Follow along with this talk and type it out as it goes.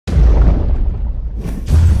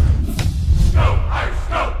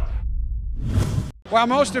While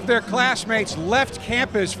most of their classmates left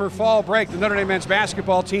campus for fall break, the Notre Dame men's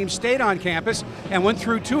basketball team stayed on campus and went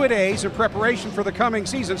through two-a-days in preparation for the coming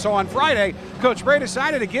season. So on Friday, Coach Brey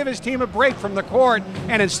decided to give his team a break from the court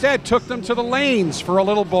and instead took them to the lanes for a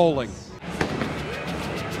little bowling.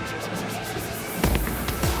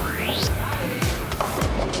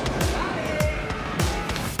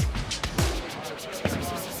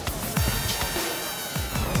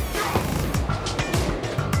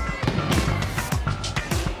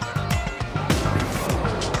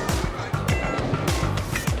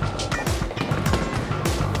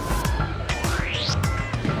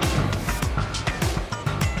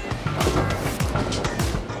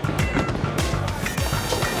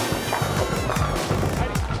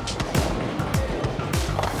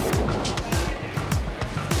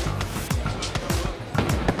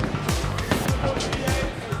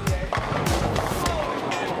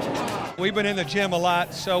 We've been in the gym a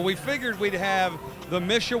lot, so we figured we'd have the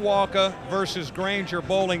Mishawaka versus Granger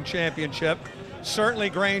Bowling Championship.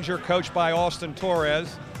 Certainly Granger, coached by Austin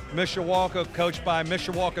Torres. Mishawaka, coached by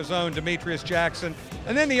Mishawaka's own Demetrius Jackson.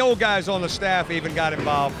 And then the old guys on the staff even got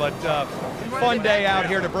involved. But fun day out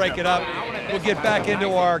here to break it up. We'll get back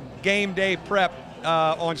into our game day prep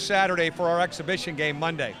on Saturday for our exhibition game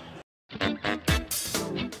Monday.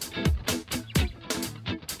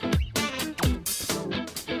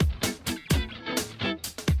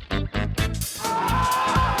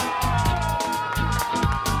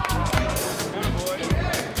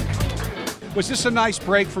 Was this a nice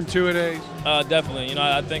break from two-a-days? Definitely. You know,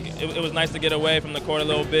 I think it was nice to get away from the court a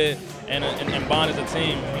little bit and bond as a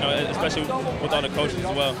team. You know, especially with all the coaches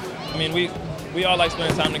as well. I mean, we all like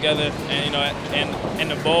spending time together, and you know,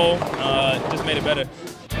 and the bowl just made it better.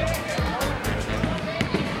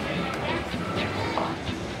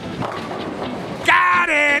 Got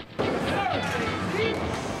it!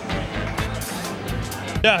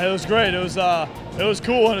 Yeah, it was great. It was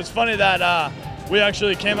cool, and it's funny that we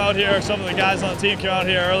actually came out here, some of the guys on the team came out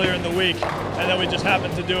here earlier in the week, and then we just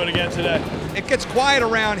happened to do it again today. It gets quiet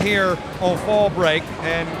around here on fall break,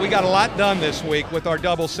 and we got a lot done this week with our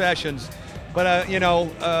double sessions. But, you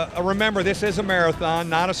know, remember, this is a marathon,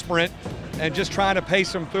 not a sprint, and just trying to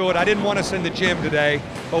pace them through it. I didn't want us in the gym today,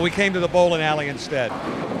 but we came to the bowling alley instead.